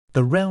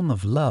The realm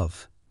of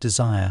love,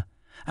 desire,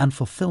 and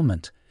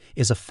fulfillment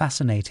is a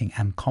fascinating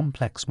and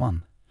complex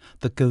one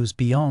that goes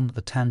beyond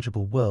the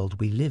tangible world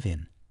we live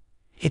in.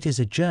 It is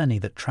a journey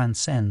that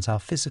transcends our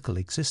physical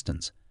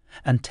existence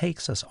and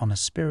takes us on a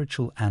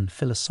spiritual and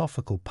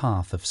philosophical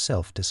path of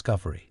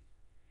self-discovery.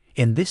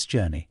 In this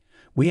journey,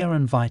 we are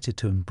invited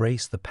to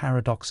embrace the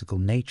paradoxical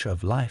nature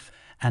of life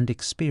and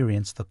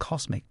experience the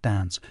cosmic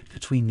dance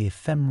between the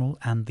ephemeral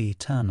and the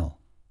eternal,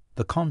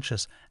 the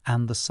conscious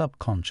and the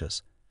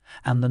subconscious,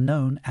 and the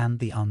known and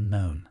the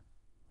unknown.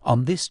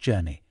 On this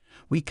journey,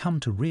 we come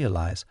to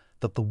realize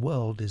that the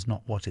world is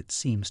not what it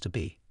seems to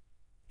be.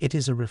 It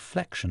is a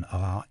reflection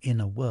of our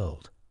inner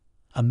world,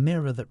 a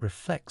mirror that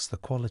reflects the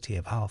quality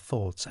of our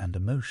thoughts and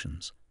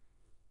emotions.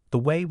 The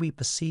way we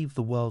perceive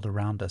the world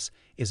around us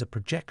is a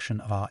projection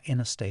of our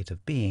inner state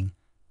of being,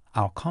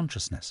 our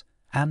consciousness,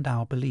 and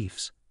our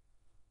beliefs.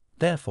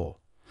 Therefore,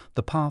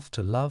 the path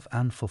to love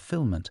and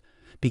fulfillment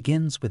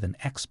begins with an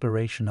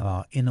exploration of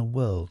our inner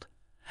world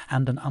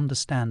and an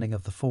understanding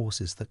of the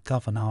forces that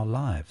govern our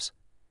lives.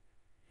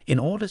 In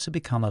order to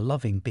become a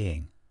loving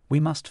being, we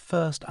must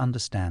first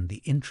understand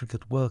the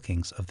intricate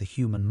workings of the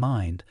human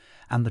mind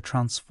and the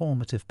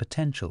transformative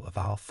potential of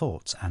our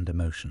thoughts and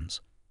emotions.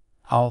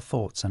 Our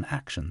thoughts and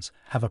actions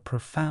have a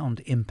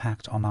profound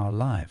impact on our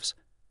lives,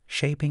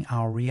 shaping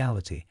our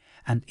reality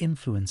and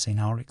influencing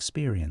our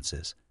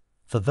experiences.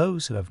 For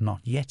those who have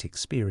not yet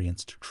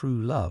experienced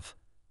true love,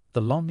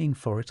 the longing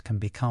for it can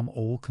become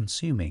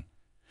all-consuming,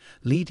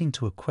 leading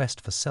to a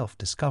quest for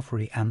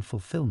self-discovery and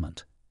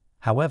fulfillment.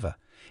 However,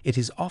 it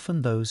is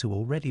often those who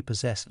already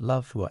possess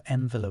love who are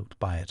enveloped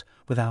by it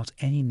without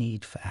any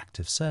need for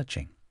active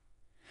searching.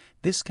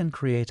 This can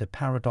create a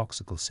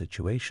paradoxical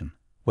situation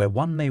where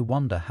one may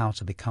wonder how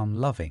to become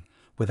loving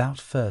without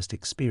first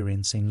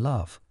experiencing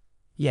love.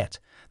 Yet,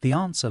 the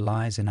answer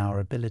lies in our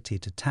ability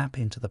to tap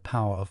into the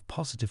power of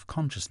positive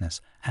consciousness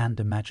and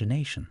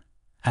imagination,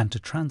 and to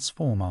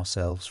transform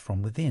ourselves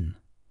from within.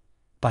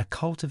 By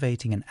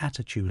cultivating an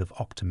attitude of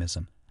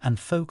optimism and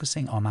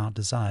focusing on our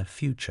desired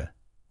future,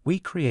 we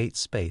create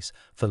space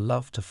for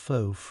love to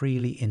flow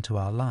freely into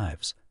our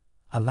lives,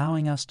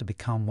 allowing us to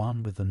become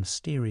one with the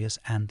mysterious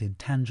and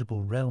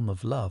intangible realm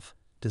of love,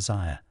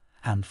 desire,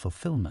 and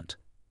fulfillment.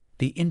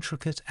 The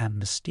intricate and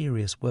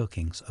mysterious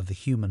workings of the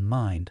human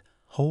mind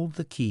hold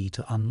the key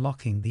to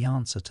unlocking the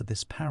answer to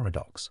this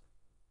paradox.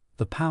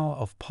 The power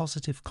of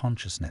positive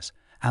consciousness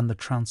and the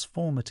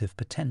transformative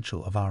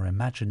potential of our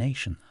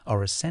imagination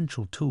are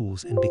essential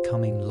tools in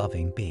becoming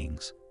loving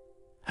beings.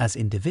 As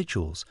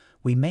individuals,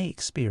 we may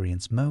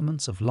experience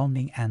moments of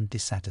longing and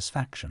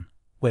dissatisfaction,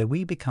 where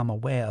we become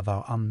aware of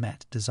our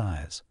unmet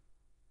desires.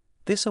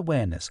 This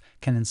awareness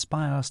can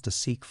inspire us to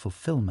seek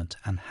fulfillment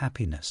and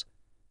happiness.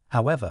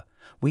 However,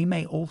 we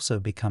may also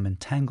become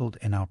entangled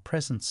in our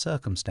present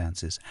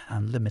circumstances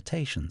and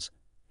limitations,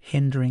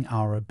 hindering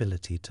our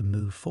ability to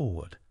move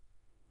forward.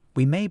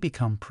 We may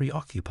become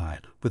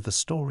preoccupied with the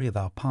story of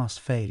our past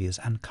failures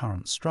and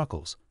current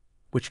struggles,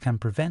 which can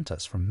prevent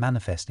us from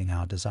manifesting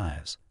our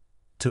desires.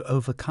 To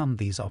overcome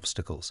these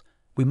obstacles,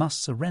 we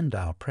must surrender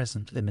our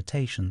present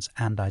limitations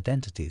and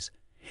identities,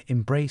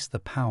 embrace the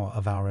power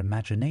of our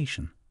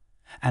imagination,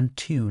 and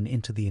tune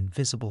into the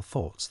invisible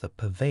thoughts that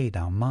pervade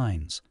our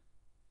minds.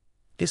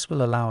 This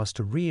will allow us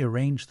to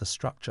rearrange the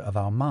structure of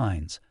our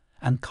minds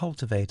and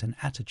cultivate an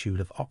attitude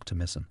of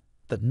optimism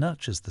that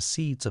nurtures the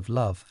seeds of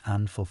love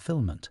and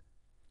fulfillment.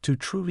 To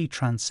truly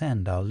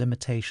transcend our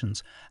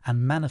limitations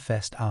and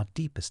manifest our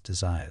deepest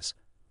desires,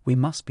 we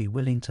must be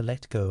willing to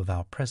let go of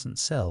our present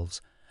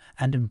selves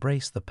and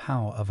embrace the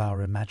power of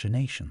our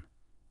imagination.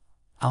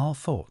 Our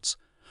thoughts,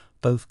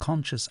 both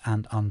conscious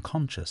and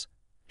unconscious,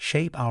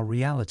 shape our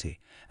reality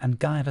and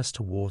guide us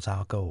towards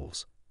our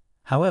goals.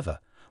 However,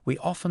 we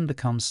often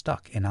become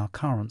stuck in our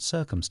current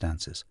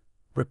circumstances,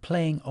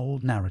 replaying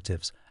old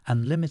narratives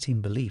and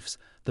limiting beliefs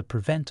that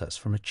prevent us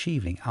from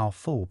achieving our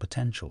full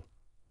potential.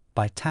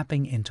 By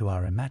tapping into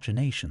our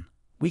imagination,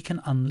 we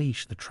can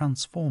unleash the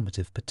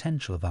transformative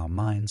potential of our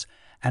minds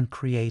and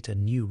create a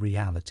new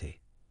reality.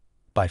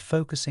 By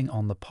focusing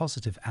on the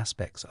positive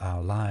aspects of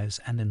our lives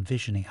and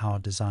envisioning our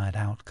desired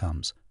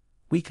outcomes,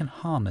 we can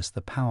harness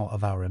the power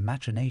of our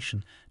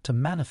imagination to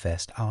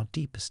manifest our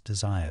deepest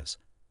desires.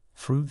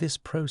 Through this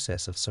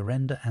process of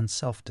surrender and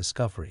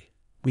self-discovery,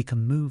 we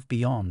can move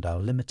beyond our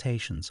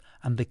limitations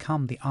and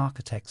become the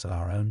architects of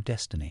our own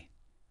destiny.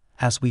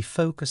 As we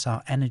focus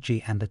our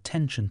energy and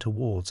attention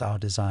towards our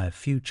desired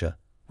future,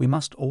 we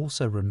must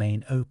also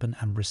remain open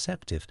and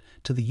receptive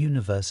to the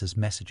universe's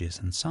messages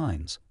and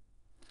signs.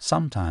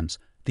 Sometimes,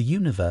 the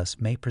universe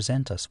may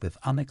present us with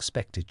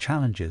unexpected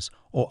challenges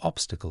or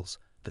obstacles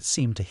that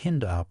seem to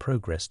hinder our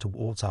progress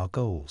towards our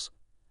goals.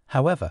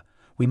 However,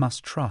 we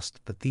must trust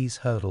that these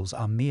hurdles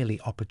are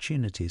merely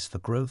opportunities for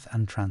growth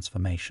and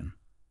transformation,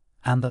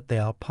 and that they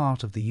are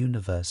part of the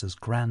universe's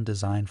grand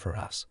design for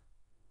us.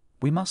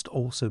 We must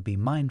also be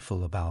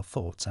mindful of our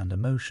thoughts and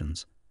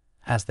emotions,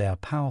 as they are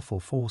powerful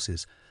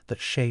forces that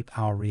shape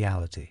our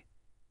reality.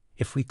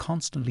 If we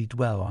constantly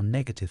dwell on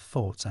negative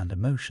thoughts and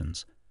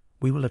emotions,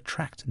 we will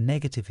attract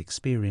negative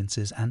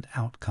experiences and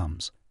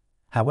outcomes.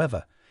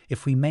 However,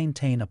 if we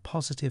maintain a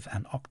positive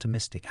and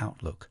optimistic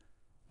outlook,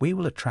 we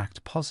will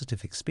attract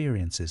positive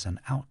experiences and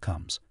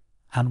outcomes,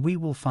 and we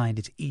will find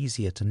it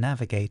easier to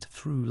navigate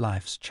through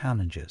life's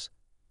challenges.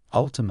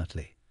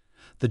 Ultimately,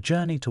 the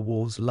journey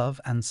towards love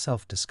and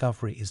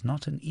self-discovery is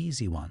not an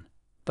easy one,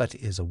 but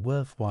is a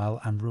worthwhile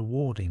and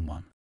rewarding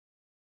one.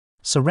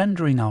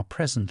 Surrendering our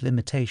present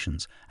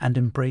limitations and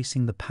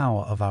embracing the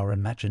power of our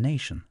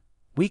imagination,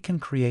 we can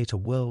create a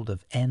world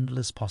of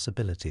endless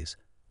possibilities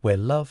where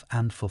love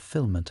and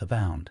fulfillment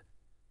abound.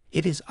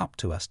 It is up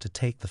to us to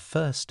take the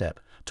first step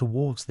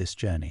towards this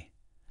journey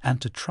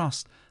and to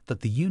trust that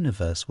the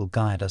universe will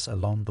guide us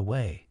along the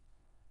way.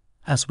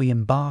 As we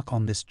embark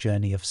on this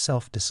journey of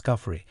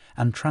self-discovery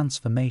and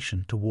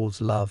transformation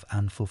towards love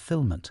and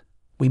fulfillment,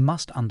 we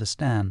must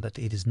understand that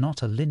it is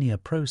not a linear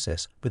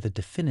process with a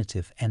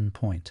definitive end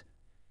point.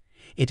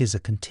 It is a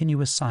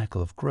continuous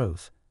cycle of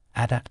growth,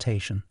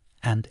 adaptation,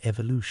 and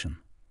evolution.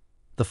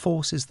 The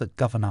forces that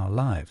govern our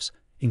lives,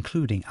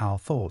 including our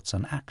thoughts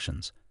and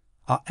actions,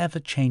 are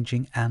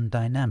ever-changing and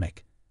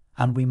dynamic,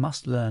 and we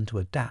must learn to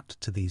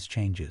adapt to these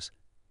changes.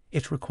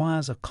 It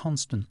requires a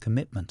constant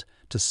commitment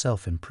to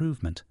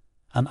self-improvement,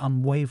 an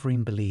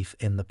unwavering belief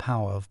in the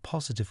power of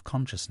positive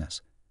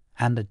consciousness,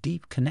 and a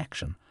deep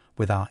connection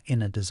with our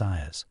inner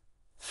desires.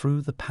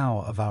 Through the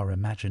power of our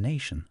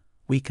imagination,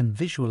 we can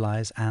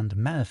visualize and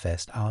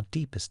manifest our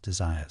deepest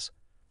desires,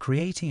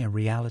 creating a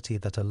reality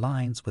that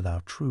aligns with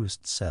our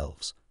truest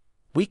selves.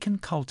 We can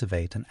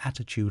cultivate an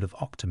attitude of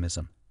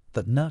optimism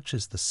that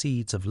nurtures the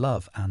seeds of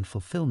love and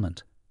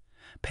fulfillment,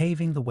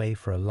 paving the way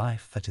for a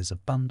life that is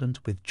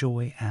abundant with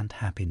joy and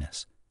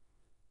happiness.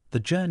 The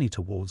journey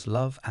towards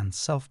love and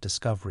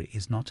self-discovery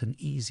is not an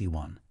easy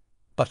one,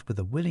 but with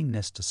a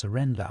willingness to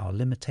surrender our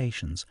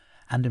limitations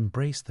and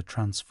embrace the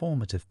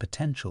transformative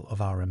potential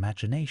of our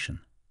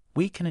imagination,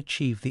 we can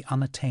achieve the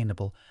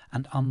unattainable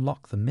and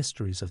unlock the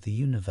mysteries of the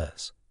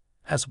universe.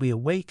 As we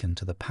awaken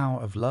to the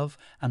power of love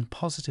and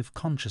positive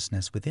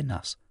consciousness within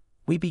us,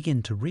 we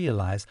begin to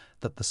realize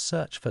that the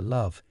search for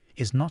love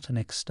is not an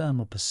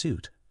external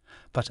pursuit,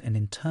 but an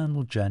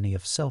internal journey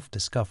of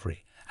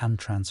self-discovery and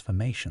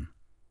transformation.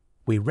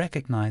 We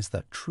recognize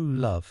that true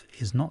love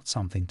is not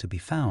something to be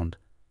found,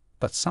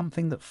 but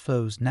something that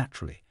flows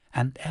naturally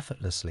and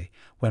effortlessly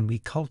when we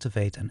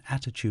cultivate an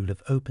attitude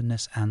of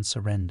openness and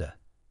surrender.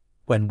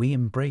 When we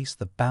embrace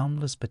the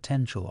boundless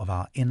potential of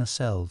our inner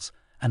selves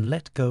and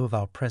let go of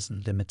our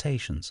present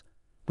limitations,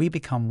 we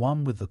become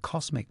one with the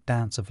cosmic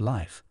dance of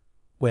life,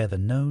 where the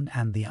known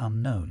and the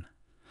unknown,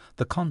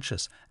 the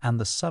conscious and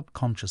the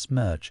subconscious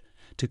merge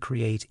to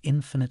create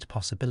infinite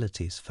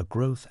possibilities for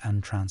growth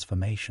and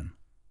transformation.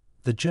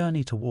 The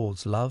journey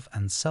towards love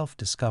and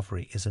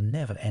self-discovery is a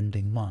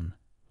never-ending one,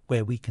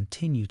 where we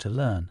continue to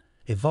learn,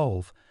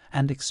 evolve,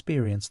 and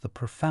experience the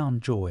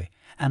profound joy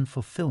and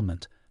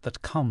fulfillment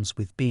that comes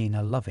with being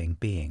a loving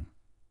being.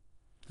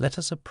 Let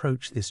us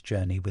approach this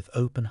journey with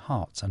open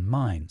hearts and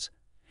minds,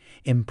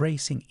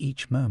 embracing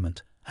each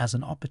moment as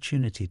an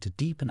opportunity to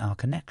deepen our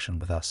connection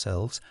with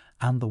ourselves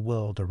and the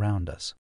world around us.